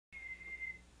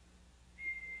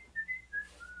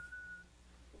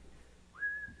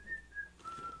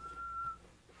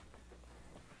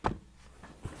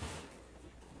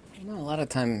of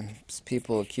times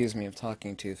people accuse me of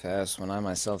talking too fast when I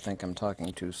myself think I'm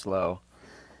talking too slow.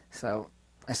 So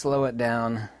I slow it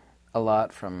down a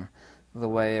lot from the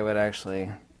way I would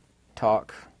actually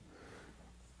talk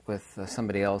with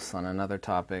somebody else on another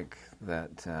topic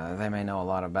that they may know a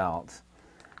lot about.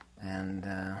 And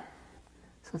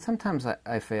so sometimes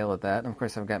I fail at that. And of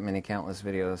course, I've got many countless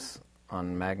videos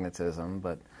on magnetism,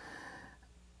 but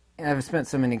I've spent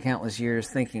so many countless years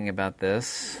thinking about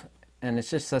this, and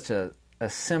it's just such a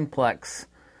simplex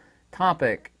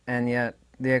topic, and yet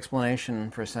the explanation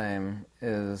for same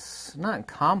is not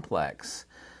complex,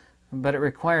 but it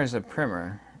requires a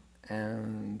primer.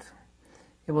 And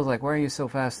it was like, why are you so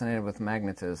fascinated with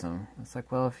magnetism? It's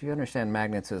like, well, if you understand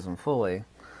magnetism fully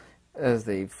as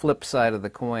the flip side of the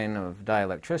coin of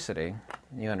dielectricity,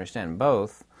 you understand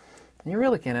both, you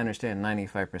really can understand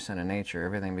 95% of nature.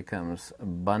 Everything becomes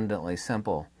abundantly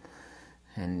simple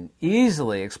and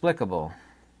easily explicable.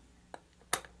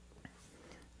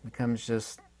 It becomes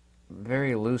just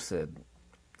very lucid,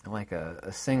 like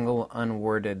a single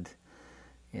unworded,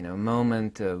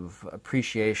 moment of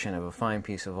appreciation of a fine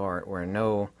piece of art where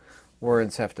no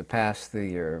words have to pass through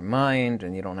your mind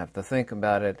and you don't have to think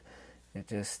about it. It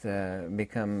just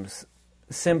becomes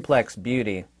simplex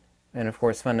beauty. And of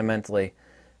course, fundamentally,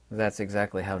 that's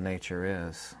exactly how nature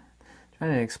is.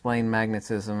 Trying to explain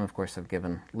magnetism, of course, I've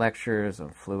given lectures. I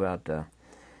flew out to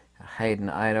Hayden,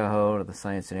 Idaho to the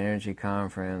Science and Energy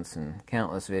Conference and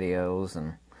countless videos.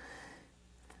 And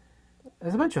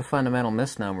there's a bunch of fundamental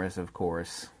misnomers, of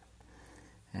course.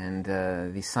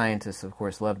 And these scientists, of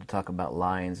course, love to talk about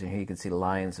lines. And here you can see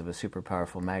lines of a super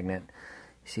powerful magnet.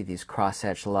 You see these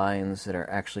crosshatch lines that are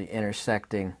actually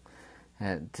intersecting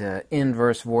at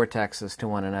inverse vortexes to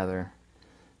one another.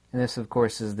 And this, of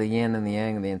course, is the yin and the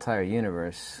yang of the entire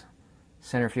universe.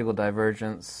 Centrifugal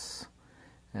divergence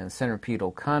and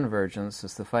centripetal convergence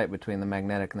is the fight between the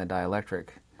magnetic and the dielectric.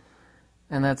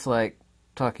 And that's like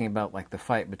talking about like the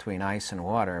fight between ice and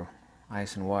water.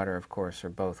 Ice and water, of course, are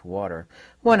both water.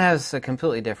 One has a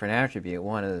completely different attribute.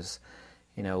 One is,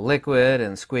 liquid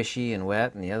and squishy and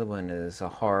wet, and the other one is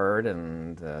hard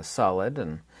and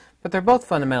solid. But they're both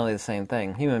fundamentally the same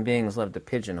thing. Human beings love to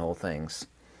pigeonhole things.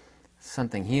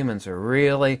 Something humans are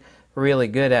really, really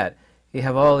good at. You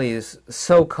have all these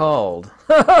so-called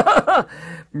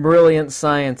brilliant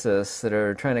scientists that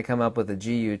are trying to come up with a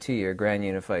GUT, or grand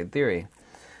unified theory.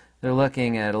 They're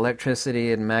looking at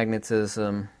electricity and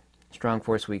magnetism, strong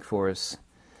force, weak force,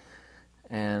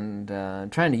 and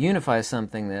trying to unify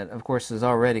something that, of course, is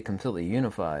already completely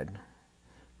unified.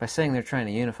 By saying they're trying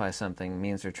to unify something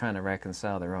means they're trying to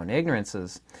reconcile their own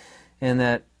ignorances, in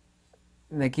that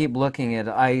they keep looking at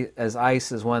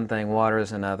ice is one thing, water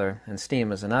is another, and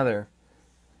steam is another,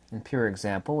 in pure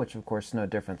example, which of course is no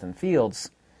different than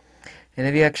fields. And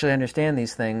if you actually understand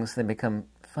these things, they become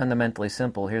fundamentally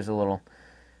simple. Here's a little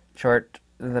chart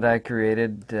that I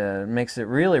created. Makes it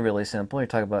really, really simple. You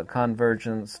talk about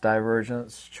convergence,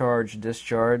 divergence, charge,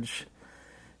 discharge,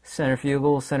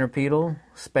 centrifugal, centripetal,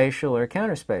 spatial, or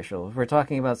counterspatial. If we're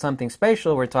talking about something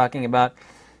spatial, we're talking about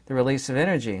the release of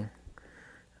energy.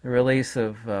 The release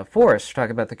of force. We're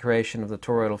talking about the creation of the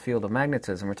toroidal field of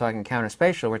magnetism. We're talking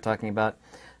counterspatial. We're talking about,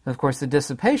 of course, the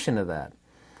dissipation of that.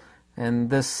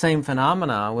 And this same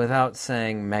phenomena, without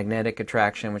saying magnetic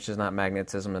attraction, which is not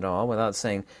magnetism at all, without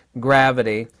saying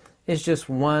gravity, is just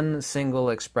one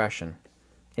single expression,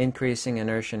 increasing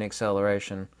inertia and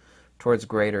acceleration towards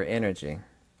greater energy,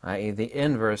 i.e. the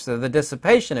inverse of the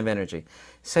dissipation of energy.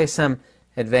 Say some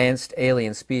advanced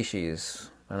alien species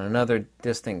on another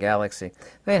distant galaxy,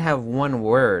 they'd have one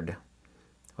word,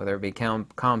 whether it be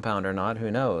compound or not, who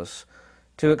knows,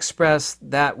 to express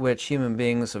that which human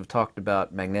beings have talked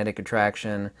about, magnetic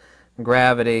attraction,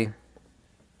 gravity,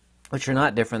 which are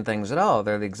not different things at all.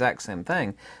 They're the exact same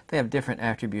thing. They have different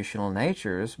attributional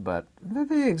natures, but they're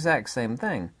the exact same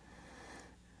thing.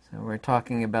 So we're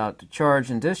talking about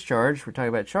charge and discharge. We're talking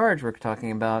about charge. We're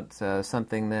talking about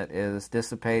something that is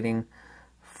dissipating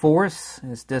force,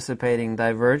 is dissipating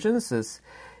divergence, is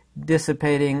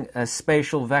dissipating a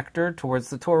spatial vector towards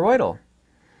the toroidal.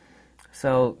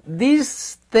 So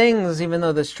these things, even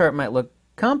though this chart might look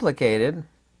complicated,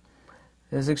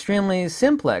 is extremely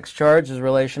simplex. Charge is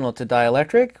relational to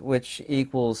dielectric, which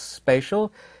equals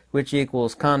spatial, which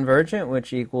equals convergent,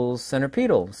 which equals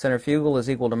centripetal. Centrifugal is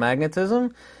equal to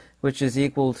magnetism, which is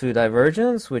equal to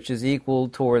divergence, which is equal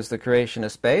towards the creation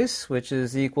of space, which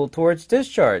is equal towards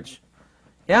discharge.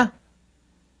 Yeah?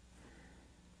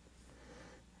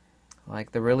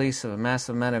 Like the release of a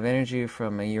massive amount of energy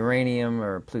from a uranium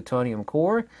or plutonium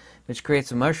core, which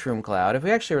creates a mushroom cloud. If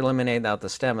we actually eliminate out the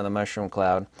stem of the mushroom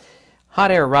cloud,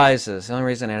 hot air rises. The only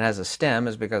reason it has a stem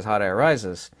is because hot air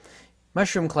rises.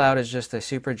 Mushroom cloud is just a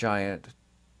supergiant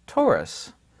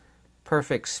torus,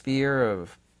 perfect sphere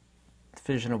of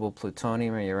fissionable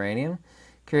plutonium or uranium,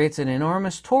 creates an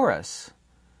enormous torus.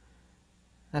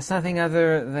 That's nothing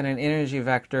other than an energy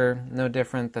vector, no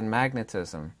different than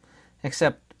magnetism,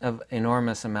 except of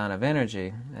enormous amount of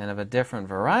energy and of a different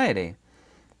variety.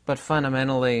 But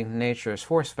fundamentally, nature's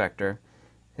force vector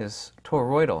is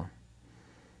toroidal.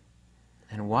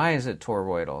 And why is it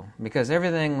toroidal? Because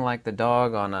everything like the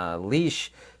dog on a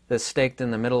leash that's staked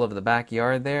in the middle of the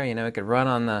backyard there, you know, it could run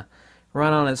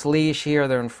on its leash here,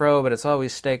 there and fro, but it's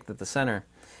always staked at the center.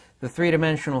 The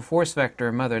three-dimensional force vector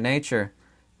of Mother Nature,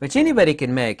 which anybody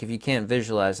can make if you can't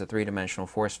visualize a three-dimensional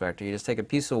force vector. You just take a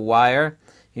piece of wire,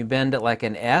 you bend it like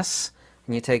an S,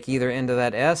 and you take either end of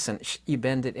that S and you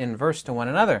bend it inverse to one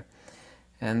another.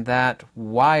 And that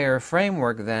wire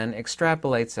framework then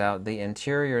extrapolates out the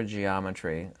interior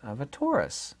geometry of a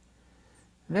torus.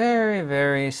 Very,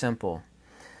 very simple.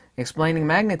 Explaining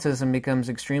magnetism becomes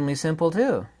extremely simple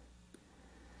too.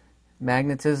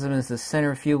 Magnetism is the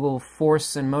centrifugal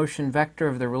force and motion vector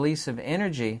of the release of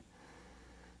energy.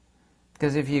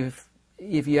 Because if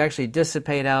you actually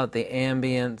dissipate out the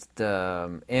ambient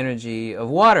energy of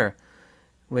water,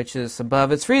 which is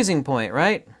above its freezing point,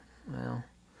 right? Well,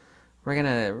 we're going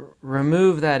to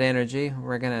remove that energy.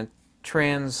 We're going to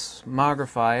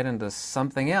transmogrify it into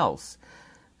something else.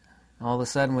 All of a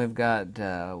sudden we've got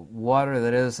water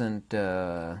that isn't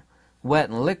wet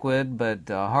and liquid, but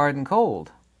hard and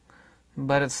cold.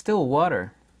 But it's still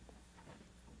water.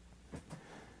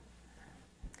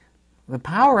 The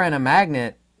power in a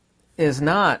magnet is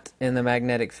not in the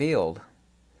magnetic field.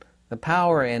 The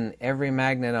power in every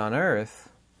magnet on Earth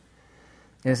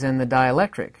is in the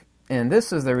dielectric. And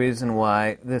this is the reason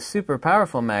why this super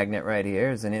powerful magnet right here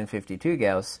is an N52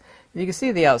 Gauss. You can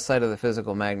see the outside of the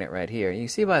physical magnet right here. You can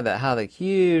see by how the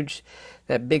huge,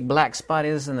 that big black spot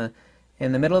is in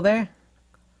the middle there?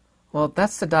 Well,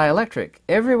 that's the dielectric.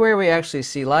 Everywhere we actually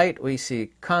see light, we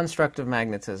see constructive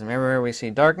magnetism. Everywhere we see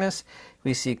darkness,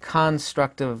 we see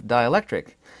constructive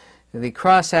dielectric. The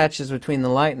crosshatches between the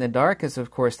light and the dark is, of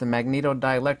course, the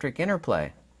magnetodielectric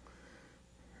interplay.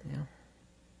 Yeah.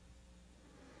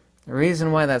 The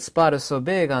reason why that spot is so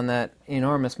big on that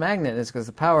enormous magnet is because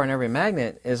the power in every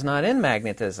magnet is not in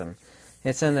magnetism.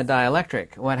 It's in the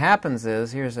dielectric. What happens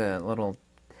is, here's a little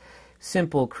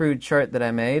simple, crude chart that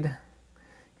I made.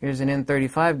 Here's an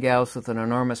N35 Gauss with an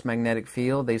enormous magnetic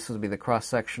field. These will be the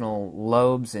cross-sectional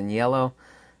lobes in yellow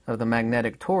of the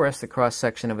magnetic torus, the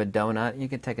cross-section of a donut. You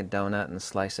could take a donut and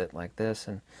slice it like this,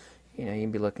 and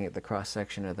you'd be looking at the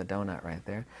cross-section of the donut right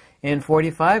there.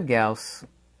 N45 Gauss,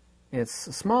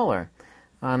 it's smaller.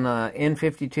 On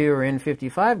N52 or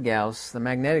N55 Gauss, the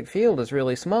magnetic field is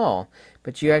really small,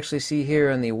 but you actually see here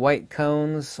in the white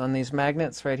cones on these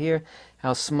magnets right here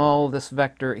how small this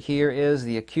vector here is,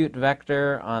 the acute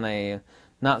vector on a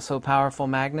not so powerful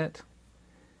magnet.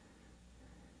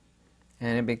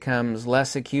 And it becomes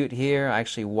less acute here,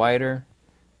 actually wider,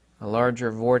 a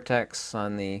larger vortex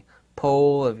on the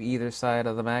pole of either side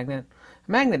of the magnet.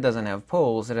 A magnet doesn't have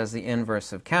poles, it has the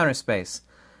inverse of counter space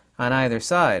on either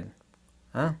side.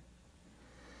 Huh?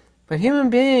 But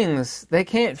human beings, they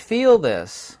can't feel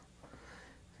this.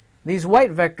 These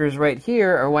white vectors right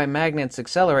here are why magnets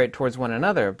accelerate towards one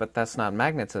another, but that's not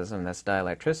magnetism, that's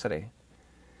dielectricity.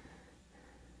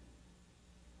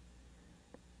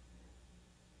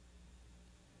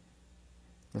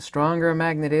 The stronger a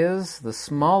magnet is, the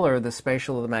smaller the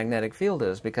spatial magnetic field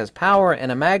is, because power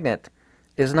in a magnet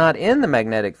is not in the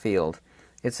magnetic field,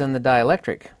 it's in the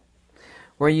dielectric.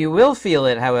 Where you will feel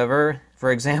it, however,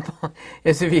 for example,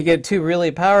 is if you get two really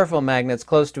powerful magnets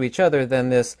close to each other, then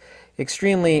this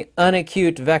extremely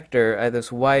unacute vector,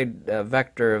 this wide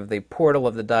vector of the portal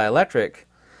of the dielectric,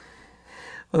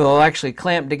 will actually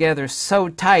clamp together so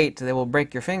tight they will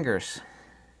break your fingers.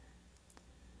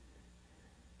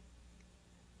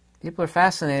 People are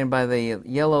fascinated by the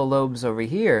yellow lobes over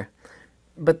here,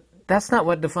 but that's not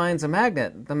what defines a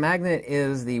magnet. The magnet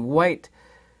is the white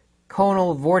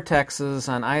conal vortexes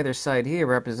on either side here,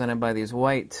 represented by these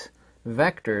white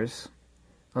vectors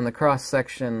on the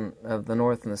cross-section of the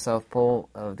north and the south pole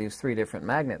of these three different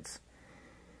magnets.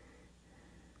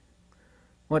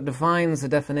 What defines the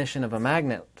definition of a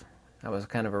magnet? That was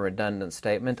kind of a redundant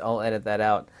statement. I'll edit that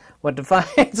out. What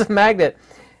defines a magnet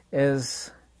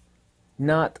is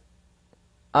not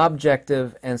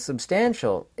objective and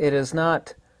substantial. It is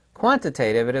not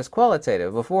quantitative, it is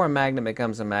qualitative. Before a magnet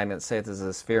becomes a magnet, say it is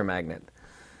a sphere magnet.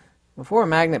 Before a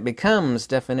magnet becomes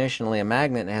definitionally a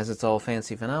magnet and has its all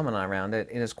fancy phenomena around it,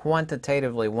 it is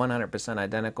quantitatively 100%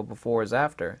 identical before as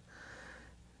after.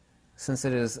 since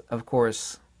it is, of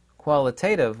course,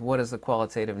 qualitative, what is the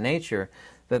qualitative nature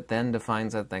that then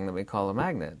defines that thing that we call a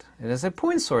magnet? It is a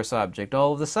point source object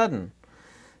all of a sudden.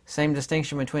 Same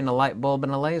distinction between a light bulb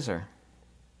and a laser.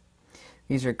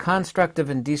 These are constructive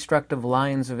and destructive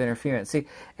lines of interference. See,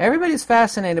 everybody's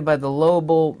fascinated by the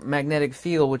lobal magnetic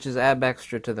field, which is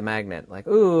admixture to the magnet. Like,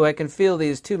 ooh, I can feel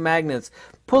these two magnets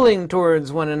pulling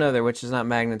towards one another, which is not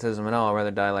magnetism at all,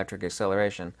 rather dielectric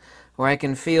acceleration. Or I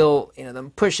can feel,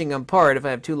 them pushing apart if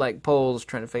I have two like poles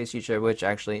trying to face each other, which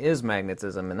actually is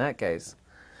magnetism in that case.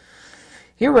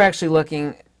 Here we're actually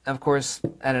looking, of course,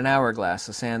 at an hourglass,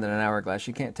 a sand in an hourglass.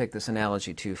 You can't take this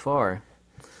analogy too far.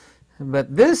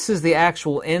 But this is the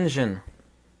actual engine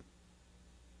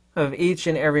of each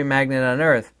and every magnet on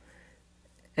Earth.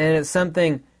 And it's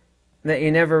something that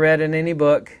you never read in any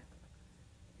book,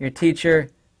 your teacher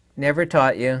never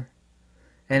taught you,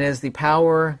 and is the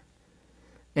power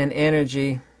and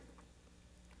energy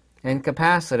and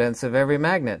capacitance of every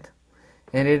magnet.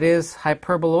 And it is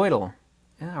hyperboloidal,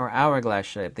 or hourglass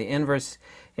shaped. The inverse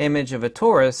image of a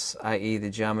torus, i.e.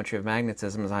 the geometry of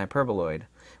magnetism, is hyperboloid.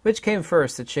 Which came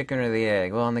first, the chicken or the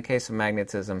egg? Well, in the case of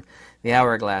magnetism, the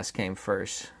hourglass came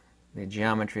first. The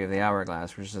geometry of the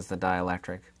hourglass, which is the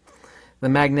dielectric. The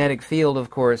magnetic field, of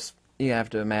course, you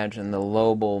have to imagine the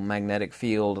lobal magnetic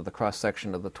field of the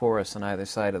cross-section of the torus on either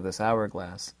side of this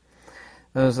hourglass.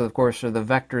 Those, of course, are the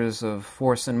vectors of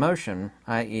force and motion,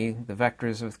 i.e. the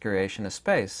vectors of creation of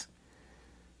space.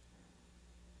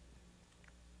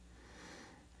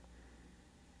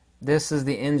 This is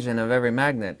the engine of every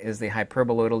magnet, is the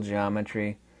hyperboloidal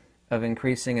geometry of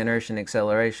increasing inertia and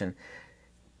acceleration.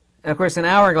 And of course, an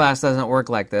hourglass doesn't work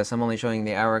like this. I'm only showing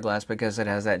the hourglass because it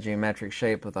has that geometric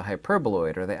shape of the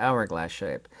hyperboloid, or the hourglass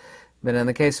shape. But in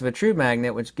the case of a true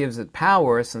magnet, which gives it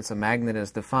power, since a magnet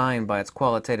is defined by its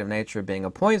qualitative nature being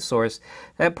a point source,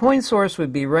 that point source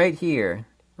would be right here,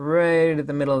 right at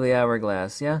the middle of the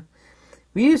hourglass, yeah?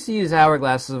 We used to use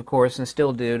hourglasses, of course, and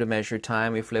still do, to measure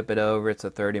time. We flip it over. It's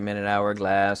a 30-minute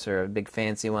hourglass, or big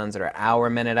fancy ones that are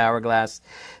hour-minute hourglass.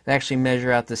 They actually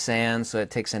measure out the sand, so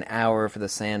it takes an hour for the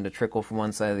sand to trickle from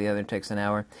one side to the other. It takes an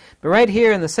hour. But right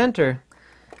here in the center,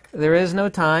 there is no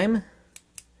time.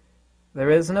 There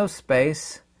is no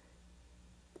space.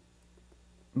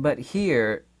 But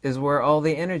here is where all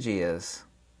the energy is.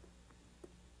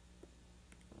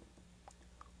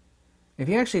 If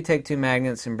you actually take two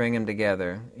magnets and bring them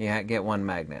together, you get one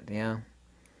magnet, yeah?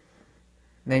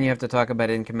 Then you have to talk about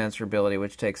incommensurability,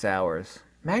 which takes hours.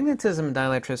 Magnetism and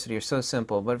dielectricity are so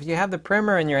simple, but if you have the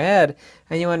primer in your head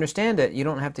and you understand it, you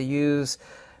don't have to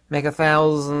make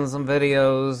thousands of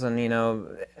videos and,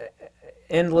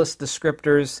 endless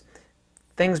descriptors.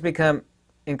 Things become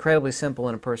incredibly simple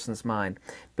in a person's mind.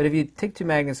 But if you take two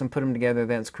magnets and put them together,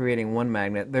 then it's creating one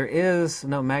magnet. There is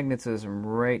no magnetism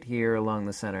right here along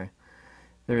the center.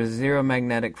 There is zero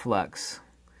magnetic flux.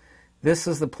 This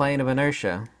is the plane of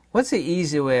inertia. What's the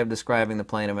easy way of describing the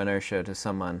plane of inertia to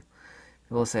someone?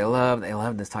 People say, they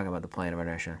love this talking about the plane of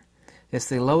inertia. It's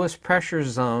the lowest pressure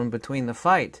zone between the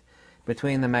fight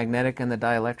between the magnetic and the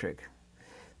dielectric.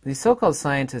 These so-called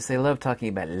scientists, they love talking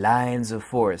about lines of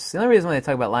force. The only reason why they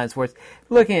talk about lines of force,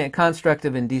 looking at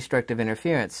constructive and destructive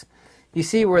interference. You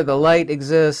see where the light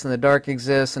exists and the dark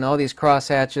exists and all these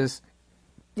crosshatches?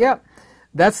 Yep,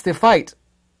 that's the fight.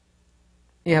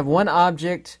 You have one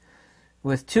object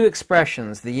with two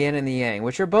expressions, the yin and the yang,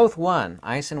 which are both one.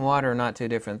 Ice and water are not two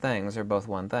different things, they're both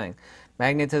one thing.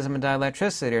 Magnetism and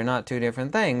dielectricity are not two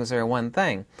different things, they're one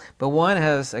thing. But one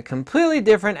has a completely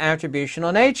different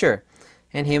attributional nature.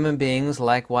 And human beings,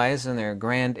 likewise, in their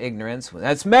grand ignorance,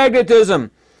 that's magnetism!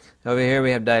 Over here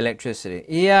we have dielectricity.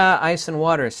 Yeah, ice and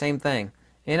water, same thing.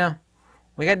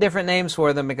 We got different names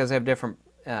for them because they have different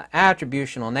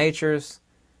attributional natures.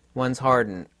 One's hard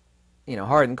and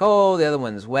cold, the other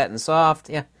one's wet and soft.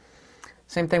 Yeah.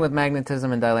 Same thing with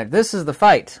magnetism and dielectricity. This is the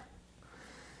fight.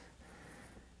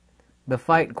 The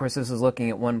fight, of course, this is looking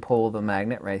at one pole of the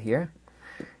magnet right here.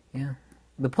 Yeah.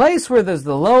 The place where there's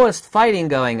the lowest fighting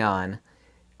going on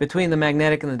between the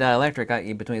magnetic and the dielectric,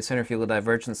 i.e. between centrifugal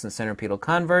divergence and centripetal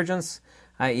convergence,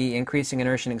 i.e. increasing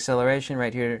inertia and acceleration,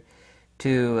 right here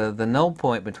to the null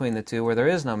point between the two where there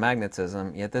is no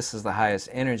magnetism, yet this is the highest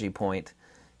energy point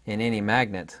in any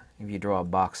magnet. If you draw a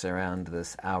box around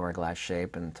this hourglass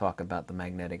shape and talk about the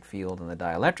magnetic field and the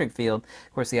dielectric field,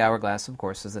 of course the hourglass, of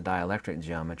course, is the dielectric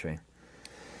geometry.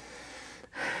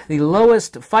 The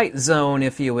lowest fight zone,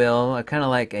 if you will, kind of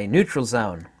like a neutral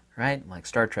zone, right? Like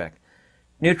Star Trek.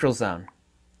 Neutral zone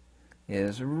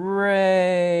is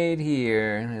right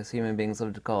here, as human beings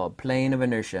love to call it, plane of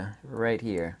inertia, right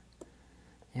here.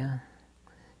 Yeah.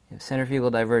 You have centrifugal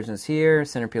divergence here,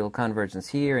 centrifugal convergence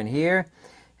here and here.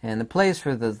 And the place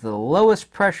for the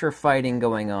lowest pressure fighting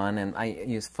going on, and I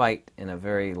use fight in a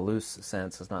very loose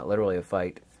sense, it's not literally a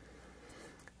fight,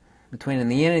 between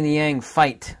the yin and the yang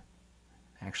fight,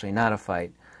 actually not a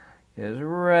fight, is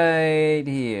right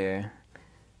here.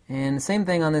 And the same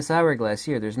thing on this hourglass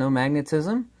here. There's no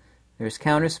magnetism, there's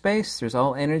counter space, there's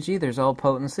all energy, there's all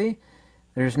potency.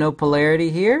 There's no polarity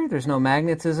here, there's no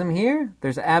magnetism here,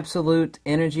 there's absolute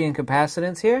energy and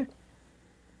capacitance here.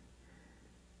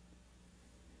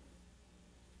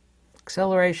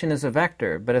 Acceleration is a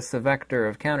vector, but it's the vector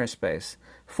of counter space.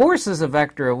 Force is a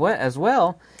vector of what as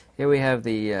well. Here we have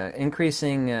the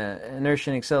increasing inertia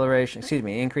and acceleration,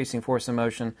 increasing force and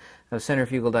motion of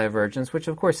centrifugal divergence, which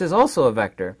of course is also a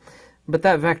vector. But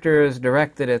that vector is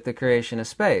directed at the creation of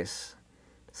space.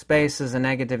 Space is a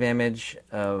negative image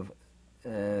of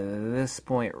this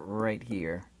point right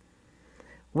here.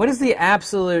 What is the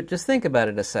absolute, just think about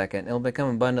it a second, it'll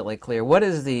become abundantly clear. What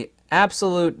is the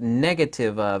absolute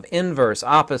negative of, inverse,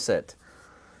 opposite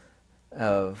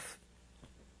of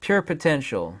pure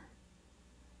potential,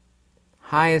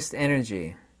 highest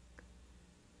energy,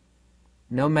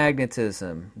 no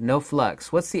magnetism, no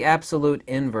flux? What's the absolute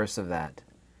inverse of that?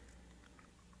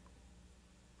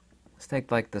 Let's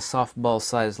take like the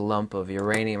softball-sized lump of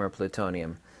uranium or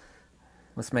plutonium.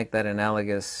 Let's make that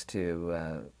analogous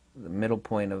to the middle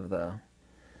point of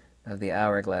the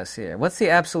hourglass here. What's the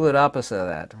absolute opposite of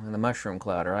that? The mushroom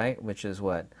cloud, right? Which is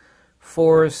what?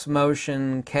 Force,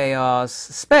 motion, chaos,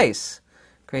 space.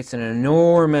 Creates an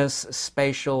enormous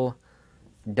spatial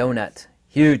donut.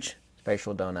 Huge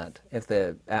spatial donut, if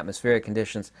the atmospheric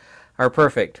conditions are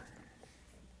perfect.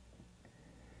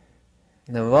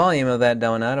 The volume of that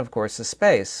donut, of course, is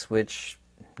space, which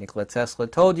Nikola Tesla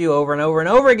told you over and over and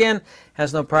over again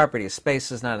has no properties.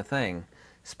 Space is not a thing.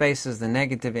 Space is the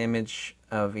negative image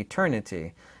of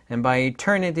eternity. And by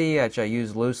eternity, which I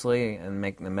use loosely and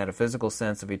make the metaphysical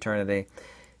sense of eternity,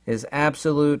 is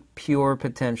absolute pure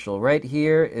potential. Right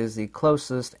here is the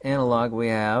closest analog we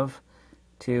have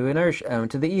to inertia,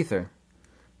 to the ether.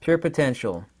 Pure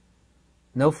potential.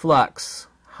 No flux.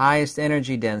 Highest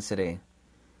energy density.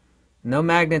 No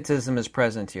magnetism is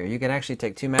present here. You can actually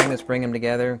take two magnets, bring them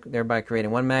together, thereby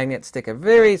creating one magnet, stick a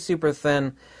very super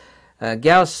thin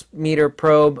Gauss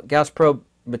probe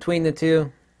between the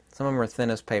two. Some of them are thin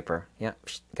as paper. Yeah,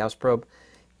 Gauss probe.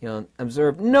 You'll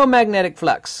observe no magnetic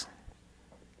flux.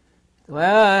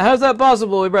 Well, how's that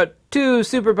possible? We brought two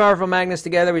super powerful magnets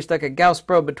together. We stuck a Gauss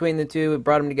probe between the two. We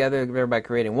brought them together, thereby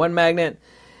creating one magnet.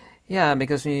 Yeah,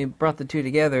 because when you brought the two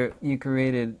together, you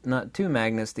created not two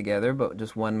magnets together, but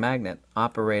just one magnet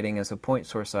operating as a point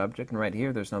source object. And right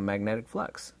here, there's no magnetic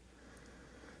flux.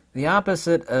 The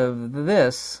opposite of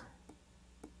this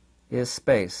is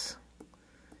space.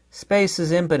 Space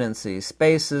is impotency.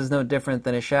 Space is no different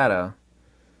than a shadow.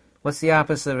 What's the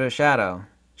opposite of a shadow?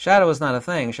 Shadow is not a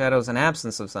thing. Shadow is an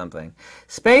absence of something.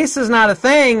 Space is not a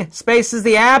thing. Space is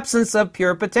the absence of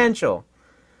pure potential,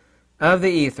 of the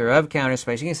ether, of counter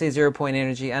space. You can say 0-point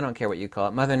energy. I don't care what you call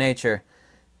it. Mother Nature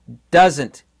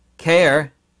doesn't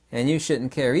care, and you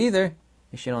shouldn't care either.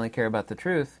 You should only care about the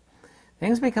truth.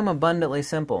 Things become abundantly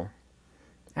simple.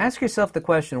 Ask yourself the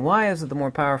question, why is it the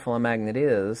more powerful a magnet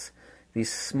is, the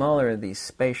smaller the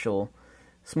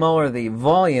smaller the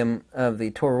volume of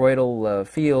the toroidal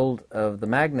field of the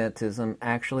magnetism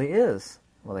actually is?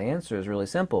 Well, the answer is really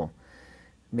simple.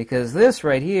 Because this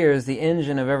right here is the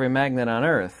engine of every magnet on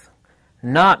Earth,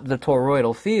 not the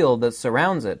toroidal field that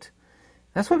surrounds it.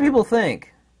 That's what people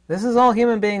think. This is all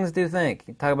human beings do think.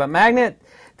 You talk about magnet,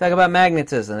 talk about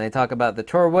magnetism. They talk about the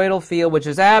toroidal field, which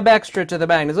is ab extra to the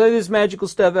magnet. Look at this magical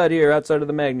stuff out here outside of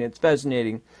the magnet. It's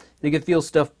fascinating. You can feel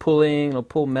stuff pulling. It'll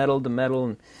pull metal to metal.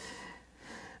 And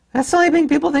that's the only thing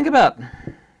people think about.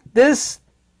 That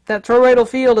toroidal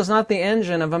field is not the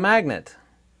engine of a magnet.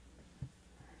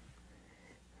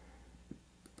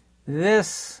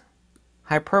 This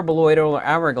hyperboloidal or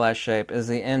hourglass shape is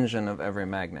the engine of every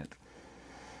magnet.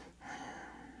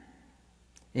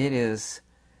 It is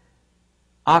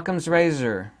Occam's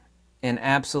razor in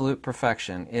absolute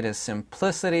perfection. It is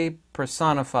simplicity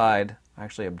personified,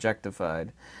 actually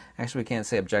objectified. Actually, we can't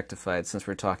say objectified since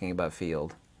we're talking about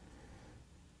field.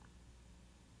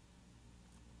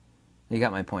 You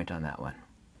got my point on that one.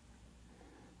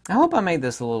 I hope I made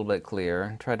this a little bit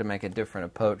clearer. Tried to make a different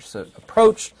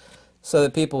approach so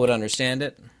that people would understand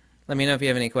it. Let me know if you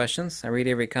have any questions. I read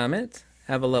every comment.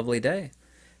 Have a lovely day.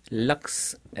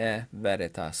 Lux e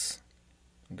veritas.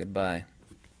 Goodbye.